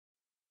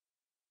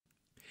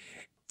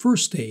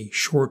First, a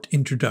short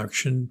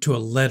introduction to a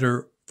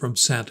letter from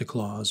Santa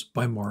Claus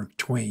by Mark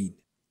Twain.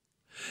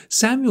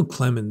 Samuel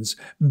Clemens,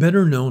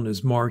 better known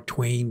as Mark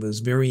Twain, was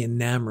very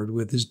enamored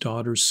with his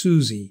daughter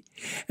Susie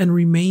and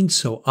remained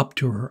so up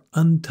to her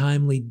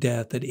untimely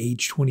death at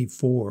age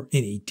 24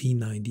 in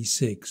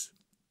 1896.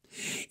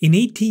 In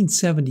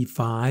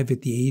 1875,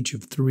 at the age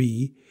of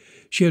 3,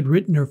 she had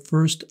written her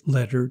first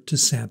letter to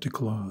Santa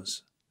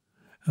Claus.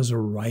 As a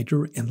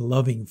writer and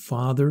loving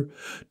father,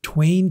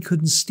 Twain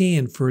couldn't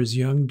stand for his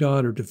young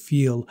daughter to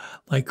feel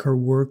like her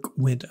work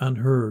went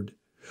unheard.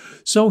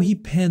 So he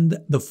penned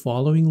the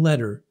following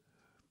letter,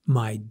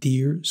 "My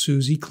dear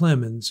Susie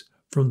Clemens,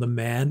 from the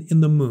man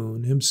in the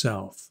moon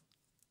himself."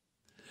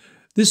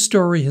 This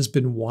story has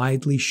been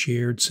widely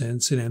shared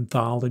since in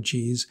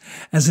anthologies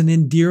as an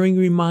endearing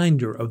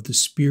reminder of the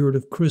spirit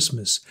of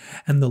Christmas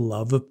and the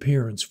love of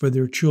parents for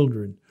their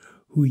children,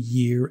 who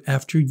year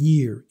after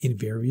year, in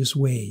various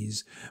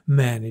ways,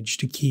 manage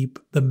to keep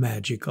the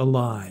magic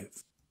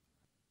alive.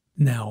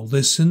 Now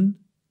listen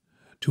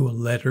to a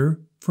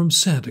letter from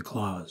Santa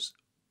Claus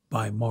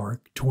by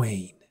Mark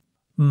Twain.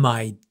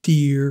 My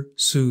dear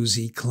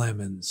Susie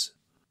Clemens,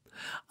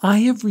 I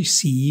have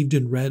received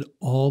and read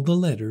all the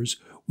letters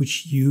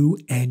which you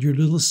and your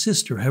little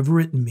sister have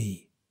written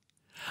me.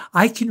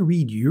 I can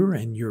read your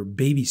and your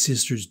baby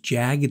sister's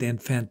jagged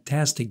and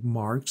fantastic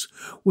marks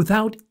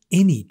without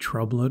any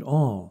trouble at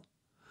all.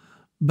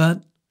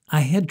 But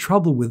I had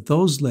trouble with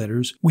those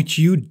letters which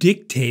you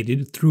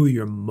dictated through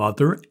your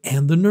mother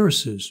and the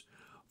nurses,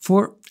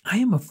 for I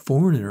am a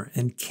foreigner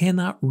and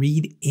cannot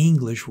read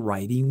English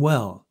writing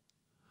well.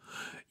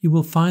 You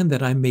will find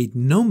that I made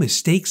no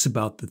mistakes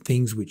about the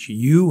things which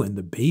you and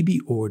the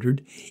baby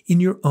ordered in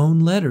your own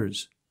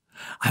letters.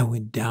 I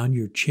went down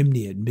your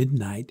chimney at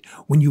midnight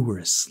when you were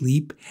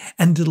asleep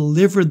and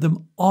delivered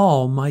them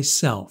all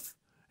myself,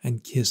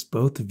 and kissed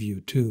both of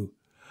you too.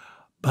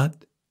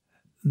 But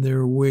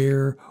there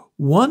were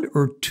 1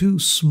 or 2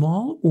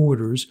 small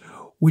orders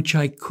which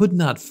I could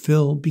not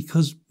fill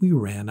because we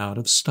ran out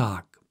of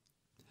stock.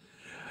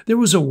 There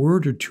was a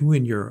word or two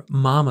in your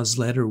mamma's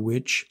letter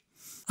which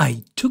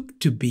I took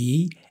to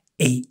be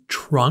a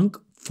trunk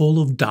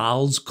full of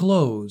doll's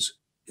clothes.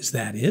 Is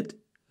that it?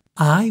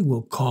 I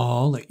will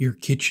call at your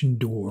kitchen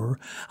door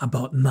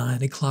about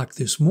 9 o'clock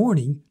this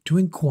morning to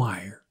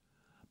inquire.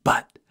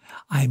 But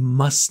I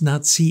must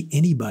not see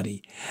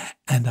anybody,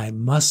 and I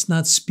must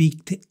not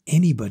speak to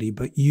anybody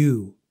but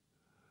you.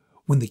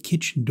 When the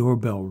kitchen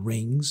doorbell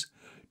rings,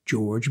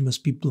 George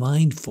must be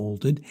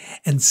blindfolded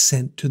and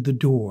sent to the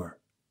door.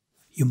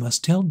 You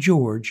must tell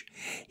George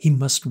he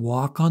must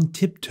walk on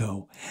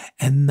tiptoe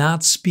and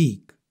not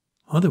speak,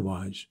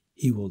 otherwise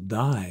he will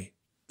die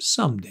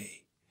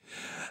someday.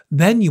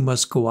 Then you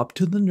must go up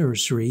to the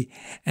nursery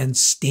and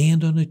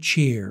stand on a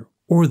chair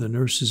or the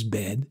nurse's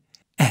bed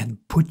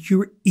and put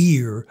your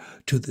ear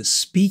to the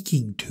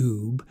speaking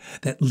tube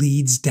that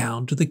leads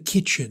down to the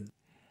kitchen.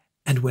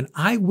 And when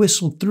I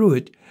whistle through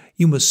it,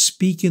 you must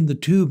speak in the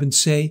tube and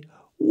say,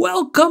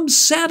 "Welcome,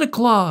 Santa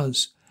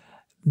Claus!"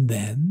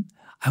 Then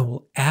I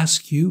will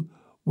ask you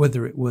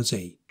whether it was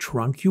a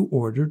trunk you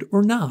ordered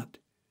or not.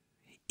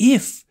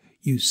 If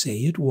you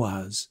say it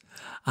was,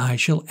 I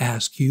shall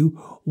ask you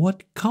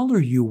what color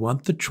you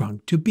want the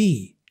trunk to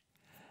be.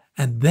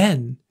 And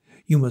then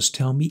you must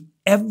tell me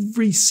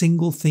every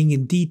single thing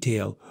in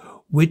detail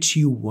which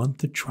you want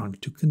the trunk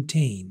to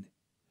contain.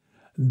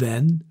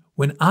 Then,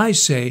 when I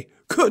say,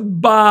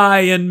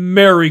 "Goodbye and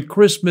Merry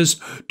Christmas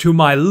to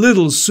my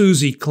little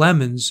Susie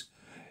Clemens,"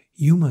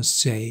 you must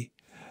say,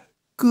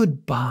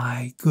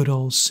 "Goodbye, good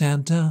old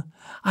Santa.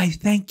 I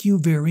thank you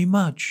very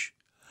much."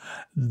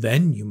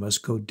 Then you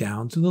must go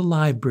down to the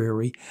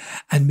library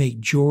and make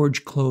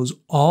George close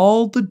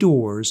all the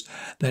doors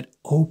that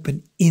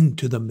open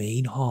into the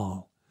main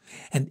hall,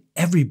 and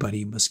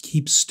everybody must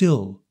keep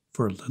still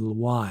for a little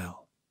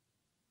while.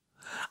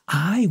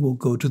 I will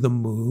go to the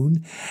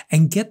moon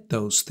and get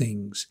those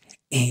things,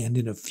 and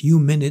in a few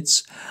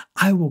minutes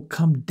I will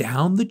come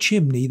down the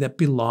chimney that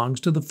belongs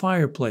to the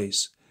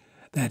fireplace,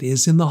 that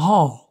is in the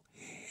hall,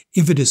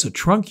 if it is a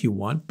trunk you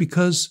want,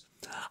 because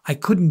I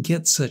couldn't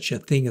get such a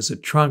thing as a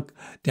trunk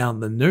down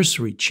the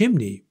nursery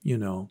chimney, you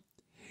know.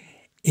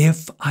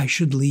 If I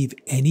should leave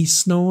any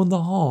snow in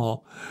the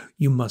hall,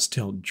 you must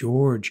tell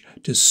George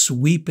to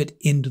sweep it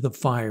into the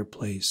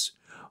fireplace,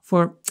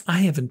 for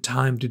I haven't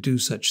time to do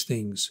such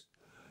things.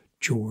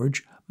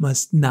 George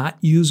must not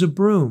use a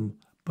broom,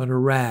 but a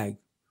rag,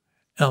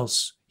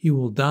 else he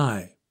will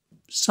die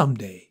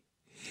someday.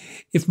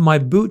 If my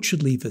boot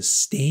should leave a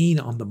stain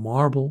on the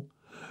marble,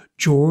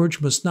 George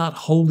must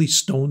not wholly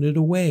stone it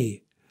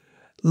away.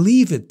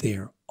 Leave it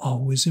there,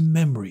 always in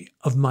memory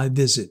of my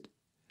visit.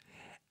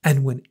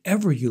 And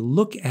whenever you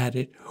look at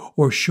it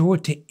or show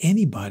it to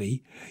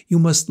anybody, you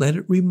must let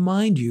it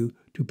remind you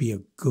to be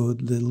a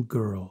good little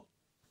girl.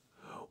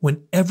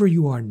 Whenever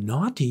you are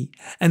naughty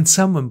and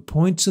someone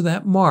points to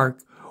that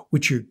mark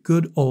which your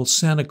good old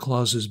Santa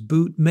Claus's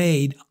boot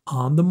made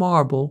on the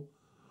marble,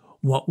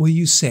 what will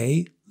you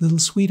say, little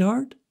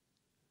sweetheart?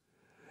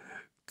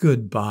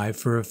 Goodbye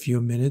for a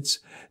few minutes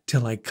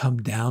till I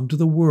come down to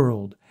the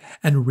world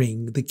and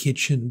ring the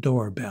kitchen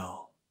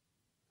doorbell.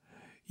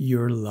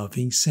 Your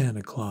loving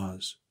Santa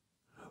Claus,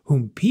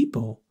 whom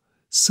people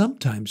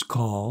sometimes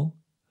call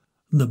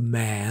the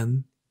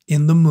Man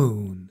in the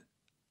Moon.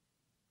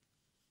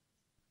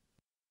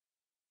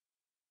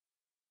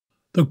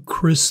 The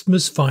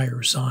Christmas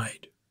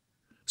Fireside,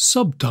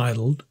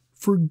 subtitled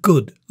For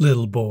Good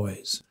Little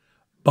Boys,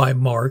 by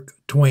Mark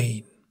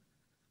Twain.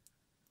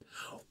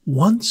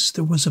 Once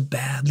there was a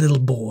bad little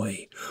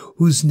boy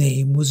whose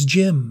name was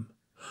Jim,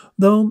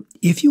 though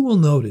if you will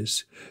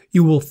notice,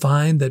 you will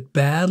find that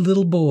bad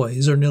little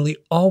boys are nearly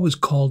always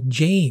called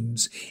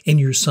James in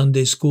your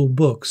Sunday school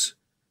books.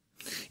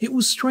 It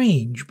was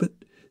strange, but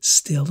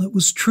still it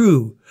was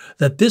true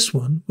that this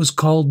one was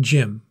called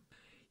Jim.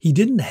 He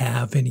didn't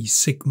have any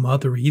sick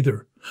mother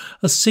either,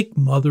 a sick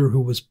mother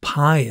who was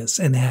pious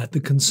and had the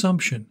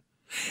consumption,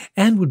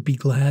 and would be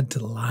glad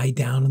to lie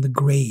down in the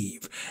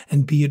grave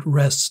and be at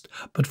rest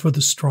but for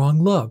the strong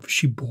love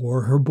she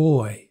bore her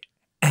boy,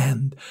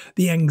 and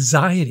the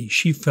anxiety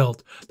she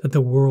felt that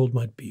the world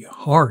might be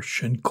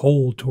harsh and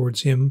cold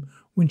towards him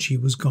when she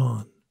was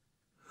gone.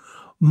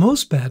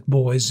 Most bad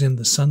boys in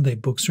the Sunday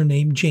books are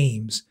named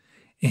James,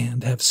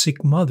 and have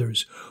sick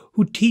mothers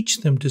who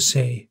teach them to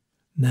say,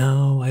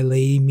 "Now I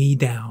lay me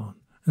down,"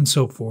 and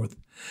so forth,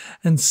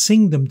 and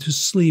sing them to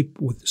sleep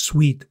with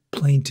sweet,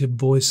 plaintive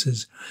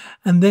voices,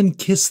 and then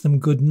kiss them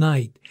good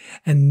night,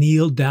 and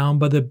kneel down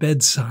by the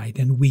bedside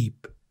and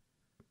weep.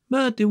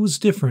 But it was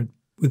different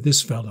with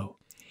this fellow.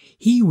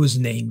 He was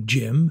named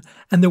Jim,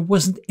 and there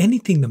wasn't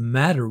anything the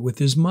matter with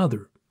his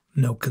mother,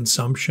 no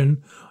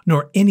consumption,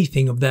 nor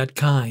anything of that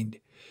kind.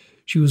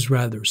 She was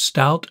rather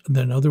stout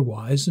than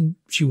otherwise, and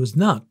she was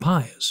not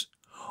pious.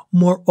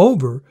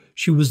 Moreover,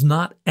 she was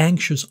not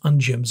anxious on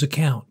Jim's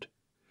account.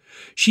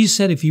 She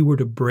said if he were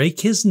to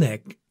break his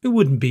neck, it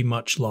wouldn't be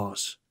much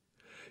loss.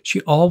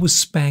 She always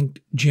spanked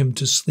Jim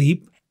to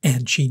sleep,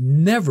 and she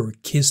never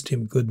kissed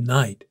him good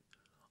night.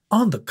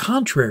 On the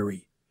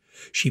contrary,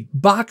 she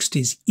boxed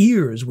his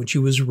ears when she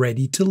was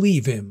ready to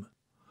leave him.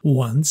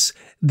 Once,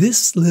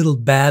 this little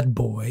bad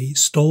boy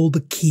stole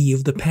the key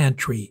of the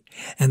pantry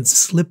and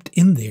slipped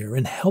in there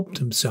and helped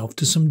himself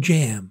to some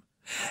jam,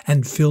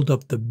 and filled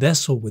up the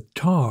vessel with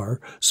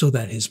tar so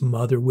that his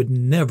mother would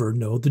never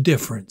know the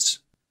difference.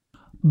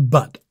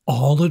 But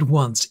all at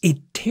once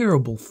a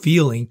terrible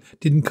feeling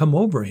didn't come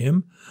over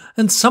him,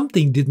 and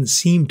something didn't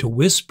seem to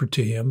whisper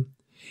to him,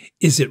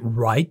 "Is it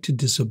right to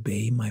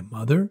disobey my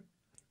mother?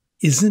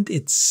 Isn't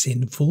it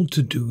sinful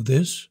to do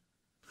this?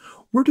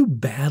 Where do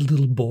bad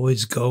little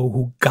boys go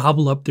who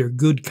gobble up their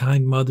good,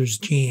 kind mother's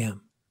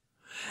jam?"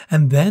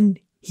 And then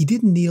he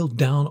didn't kneel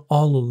down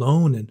all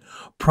alone and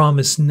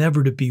promise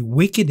never to be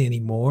wicked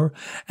any more,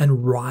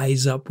 and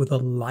rise up with a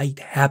light,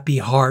 happy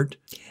heart,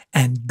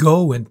 and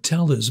go and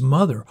tell his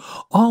mother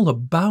all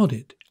about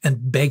it,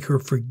 and beg her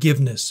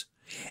forgiveness,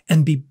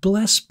 and be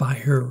blessed by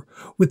her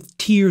with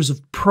tears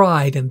of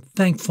pride and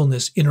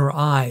thankfulness in her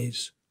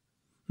eyes.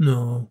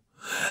 No,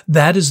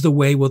 that is the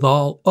way with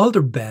all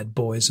other bad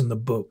boys in the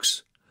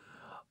books.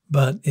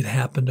 But it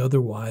happened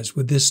otherwise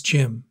with this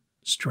Jim,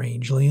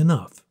 strangely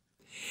enough.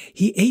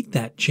 He ate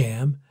that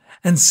jam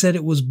and said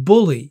it was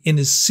bully in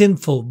his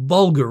sinful,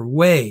 vulgar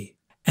way.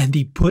 And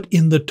he put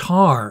in the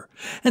tar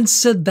and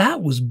said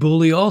that was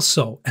bully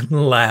also, and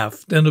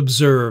laughed and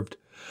observed,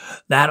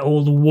 "That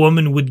old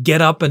woman would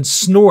get up and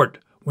snort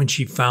when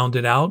she found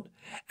it out,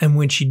 and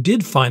when she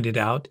did find it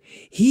out,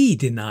 he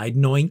denied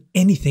knowing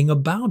anything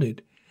about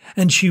it,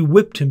 and she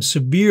whipped him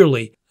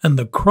severely, and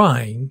the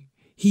crying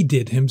he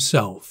did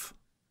himself."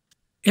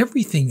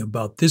 Everything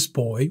about this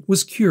boy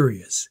was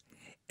curious.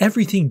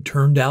 Everything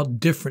turned out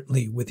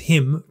differently with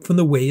him from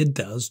the way it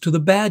does to the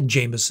bad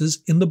Jameses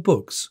in the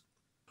books.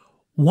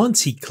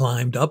 Once he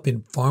climbed up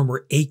in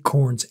Farmer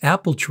Acorn's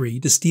apple tree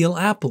to steal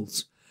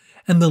apples,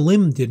 and the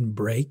limb didn't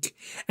break,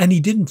 and he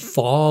didn't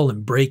fall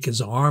and break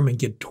his arm and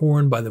get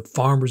torn by the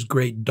farmer's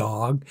great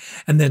dog,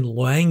 and then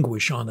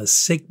languish on a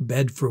sick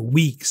bed for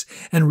weeks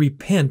and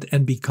repent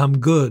and become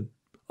good.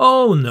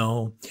 Oh,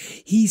 no,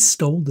 he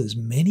stole as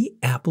many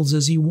apples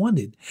as he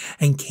wanted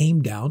and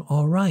came down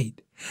all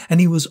right. And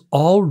he was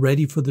all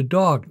ready for the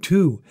dog,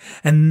 too,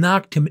 and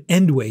knocked him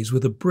endways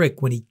with a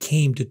brick when he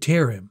came to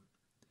tear him.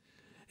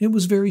 It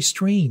was very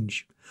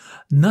strange.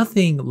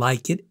 Nothing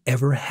like it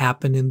ever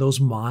happened in those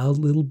mild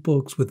little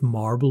books with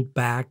marbled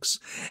backs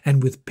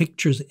and with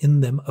pictures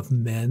in them of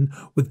men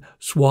with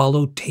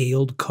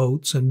swallow-tailed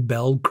coats and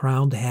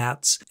bell-crowned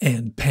hats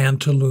and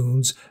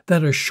pantaloons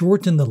that are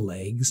short in the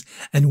legs,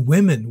 and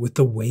women with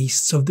the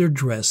waists of their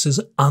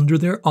dresses under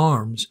their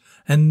arms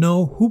and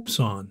no hoops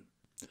on.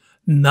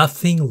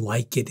 Nothing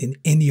like it in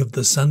any of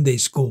the Sunday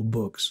school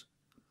books.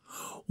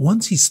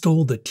 Once he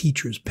stole the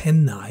teacher's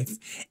penknife,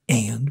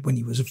 and when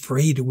he was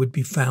afraid it would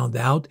be found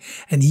out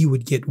and he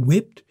would get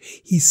whipped,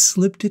 he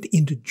slipped it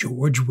into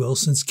George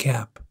Wilson's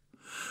cap.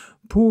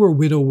 Poor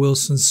Widow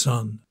Wilson's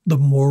son, the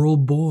moral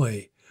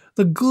boy,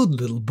 the good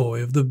little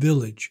boy of the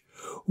village,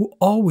 who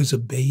always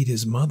obeyed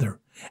his mother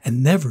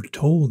and never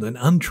told an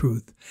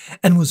untruth,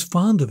 and was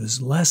fond of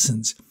his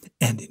lessons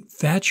and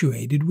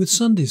infatuated with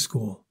Sunday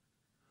school.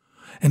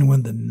 And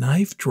when the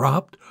knife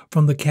dropped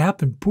from the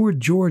cap and poor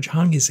George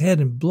hung his head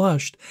and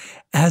blushed,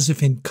 as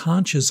if in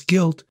conscious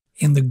guilt,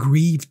 and the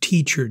grieved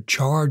teacher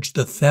charged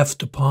the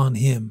theft upon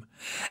him,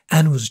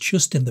 and was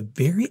just in the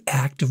very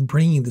act of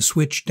bringing the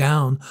switch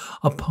down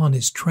upon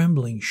his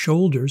trembling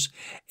shoulders,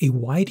 a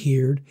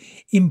white-haired,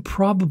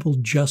 improbable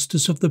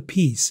justice of the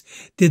peace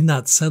did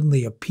not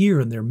suddenly appear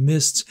in their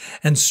midst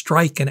and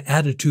strike an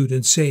attitude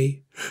and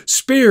say,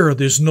 "Spare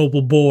this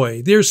noble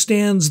boy, there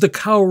stands the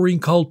cowering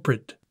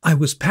culprit. I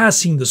was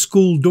passing the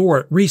school door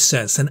at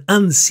recess, and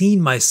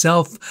unseen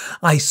myself,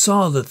 I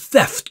saw the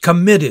theft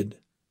committed."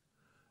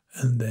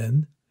 And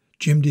then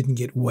Jim didn't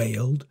get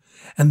whaled,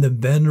 and the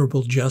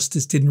venerable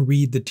justice didn't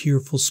read the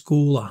tearful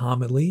school a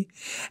homily,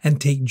 and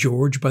take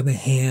George by the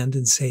hand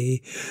and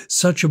say,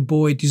 such a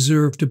boy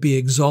deserved to be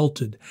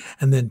exalted,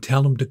 and then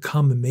tell him to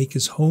come and make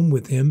his home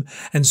with him,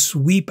 and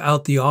sweep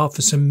out the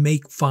office and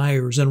make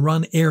fires, and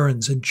run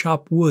errands, and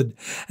chop wood,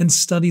 and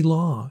study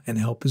law, and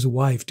help his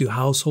wife do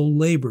household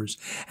labors,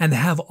 and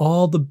have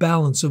all the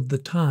balance of the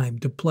time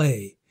to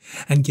play,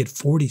 and get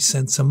 40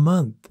 cents a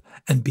month,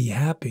 and be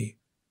happy.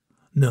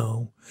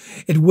 No,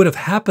 it would have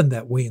happened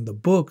that way in the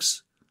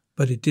books,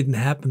 but it didn't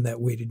happen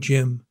that way to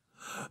Jim.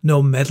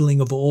 No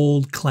meddling of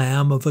old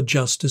clam of a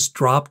justice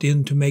dropped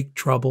in to make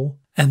trouble,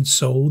 and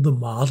so the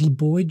model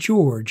boy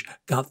George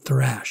got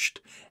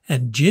thrashed,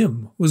 and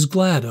Jim was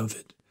glad of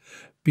it.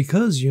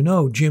 Because,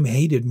 Jim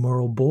hated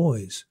moral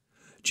boys.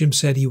 Jim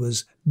said he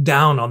was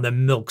down on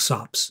them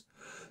milksops.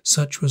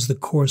 Such was the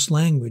coarse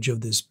language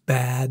of this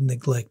bad,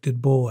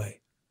 neglected boy.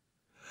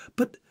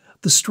 But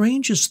the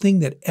strangest thing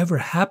that ever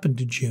happened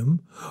to Jim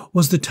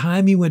was the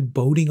time he went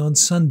boating on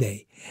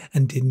Sunday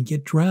and didn't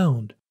get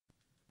drowned.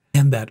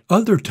 And that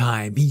other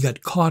time he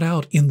got caught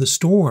out in the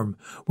storm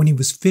when he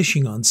was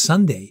fishing on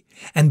Sunday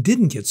and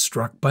didn't get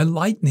struck by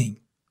lightning.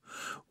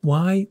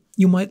 Why,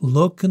 you might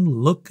look and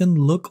look and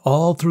look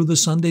all through the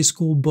Sunday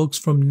school books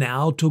from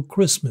now till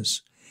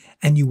Christmas,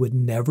 and you would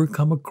never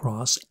come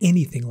across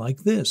anything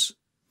like this.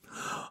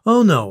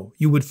 Oh no,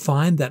 you would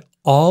find that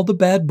all the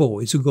bad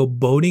boys who go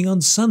boating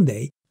on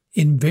Sunday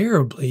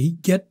invariably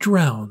get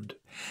drowned,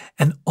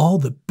 and all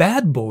the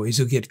bad boys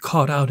who get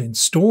caught out in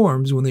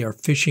storms when they are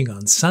fishing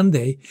on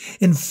Sunday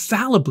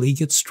infallibly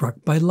get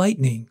struck by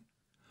lightning.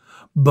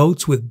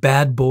 Boats with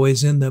bad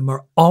boys in them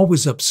are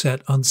always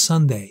upset on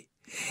Sunday,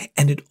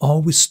 and it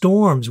always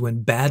storms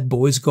when bad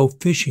boys go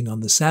fishing on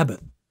the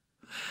Sabbath.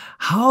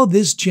 How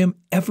this Jim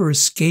ever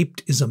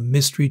escaped is a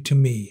mystery to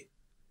me.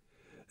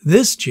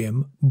 This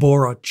Jim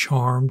bore a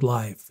charmed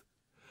life.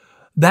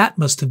 That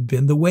must have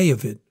been the way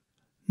of it.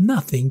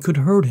 Nothing could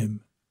hurt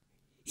him.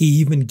 He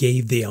even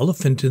gave the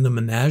elephant in the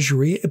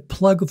menagerie a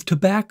plug of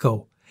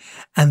tobacco,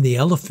 and the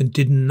elephant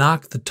didn't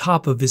knock the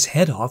top of his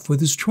head off with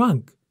his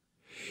trunk.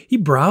 He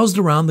browsed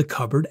around the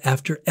cupboard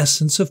after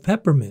essence of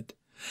peppermint,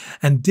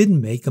 and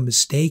didn't make a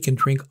mistake and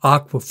drink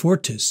aqua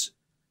fortis.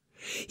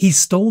 He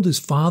stole his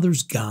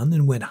father's gun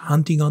and went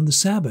hunting on the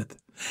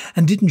Sabbath,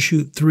 and didn't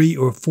shoot 3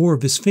 or 4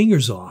 of his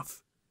fingers off.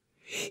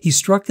 He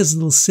struck his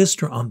little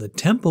sister on the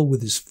temple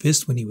with his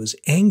fist when he was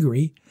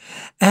angry,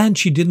 and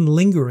she didn't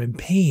linger in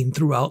pain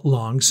throughout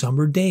long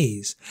summer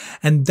days,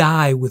 and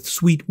die with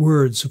sweet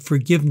words of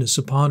forgiveness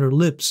upon her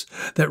lips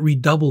that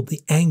redoubled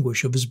the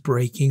anguish of his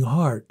breaking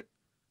heart.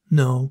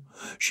 No,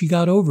 she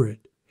got over it.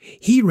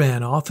 He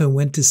ran off and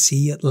went to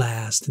sea at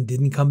last, and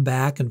didn't come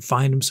back and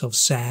find himself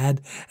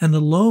sad and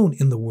alone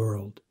in the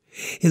world,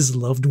 his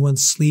loved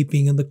ones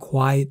sleeping in the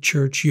quiet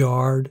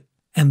churchyard,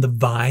 and the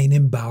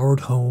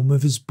vine-embowered home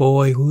of his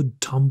boy who had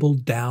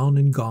tumbled down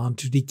and gone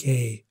to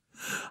decay.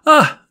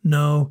 Ah,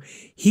 no,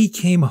 he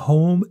came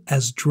home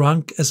as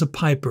drunk as a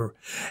piper,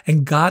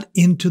 and got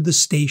into the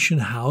station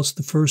house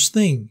the first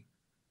thing.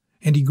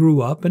 And he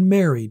grew up and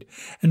married,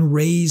 and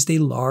raised a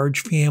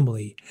large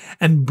family,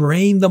 and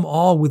brained them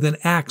all with an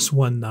axe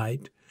one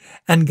night,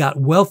 and got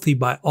wealthy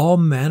by all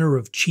manner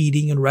of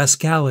cheating and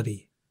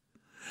rascality.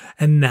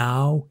 And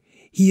now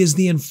he is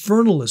the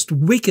infernalest,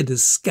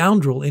 wickedest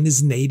scoundrel in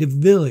his native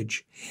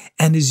village,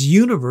 and is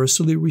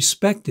universally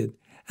respected,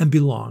 and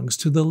belongs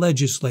to the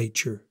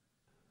legislature.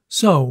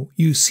 So,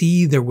 you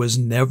see, there was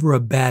never a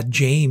bad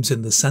James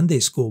in the Sunday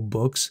school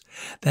books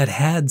that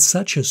had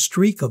such a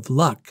streak of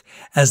luck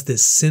as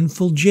this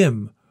sinful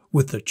Jim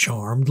with the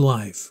charmed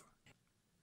life.